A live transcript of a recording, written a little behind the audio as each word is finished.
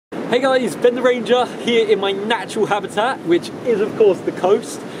Hey guys, Ben the Ranger here in my natural habitat, which is of course the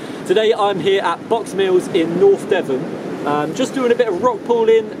coast. Today I'm here at Box Mills in North Devon, just doing a bit of rock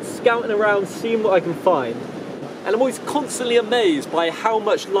pooling, scouting around, seeing what I can find. And I'm always constantly amazed by how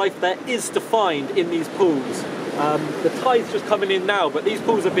much life there is to find in these pools. The tide's just coming in now, but these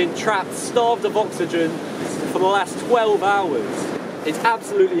pools have been trapped, starved of oxygen for the last 12 hours. It's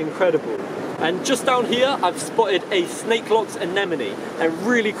absolutely incredible. And just down here, I've spotted a Snakelocks Anemone. They're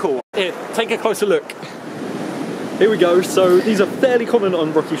really cool. Here, take a closer look. Here we go. So these are fairly common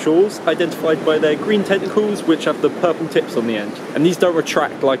on rocky shores, identified by their green tentacles, which have the purple tips on the end. And these don't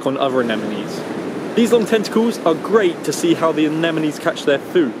retract like on other anemones. These long tentacles are great to see how the anemones catch their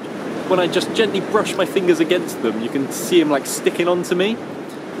food. When I just gently brush my fingers against them, you can see them like sticking onto me.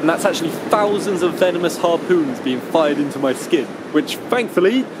 And that's actually thousands of venomous harpoons being fired into my skin, which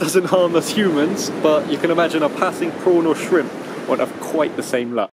thankfully doesn't harm us humans, but you can imagine a passing prawn or shrimp won't have quite the same luck.